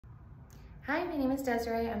Hi, my name is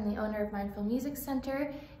Desiree. I'm the owner of Mindful Music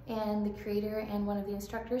Center and the creator and one of the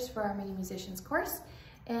instructors for our Mini Musicians course.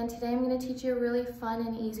 And today I'm going to teach you a really fun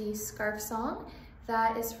and easy scarf song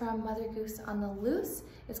that is from Mother Goose on the Loose.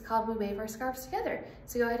 It's called We Wave Our Scarves Together.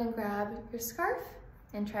 So go ahead and grab your scarf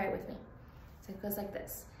and try it with me. So it goes like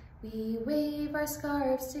this. We wave our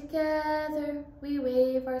scarves together, we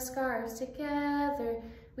wave our scarves together,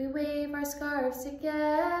 we wave our scarves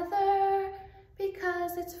together,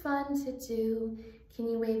 because it's fun to do. Can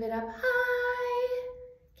you wave it up high?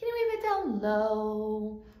 Can you wave it down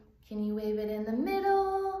low? Can you wave it in the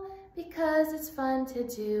middle? Because it's fun to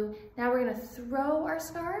do. Now we're gonna throw our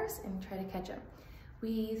scarves and try to catch them.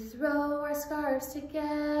 We throw our scarves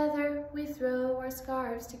together, we throw our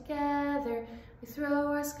scarves together, we throw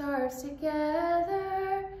our scarves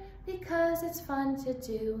together, because it's fun to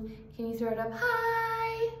do. Can you throw it up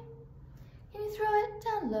high? Can you throw it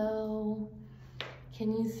down low?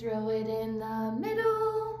 Can you throw it in the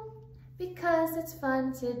middle? Because it's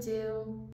fun to do.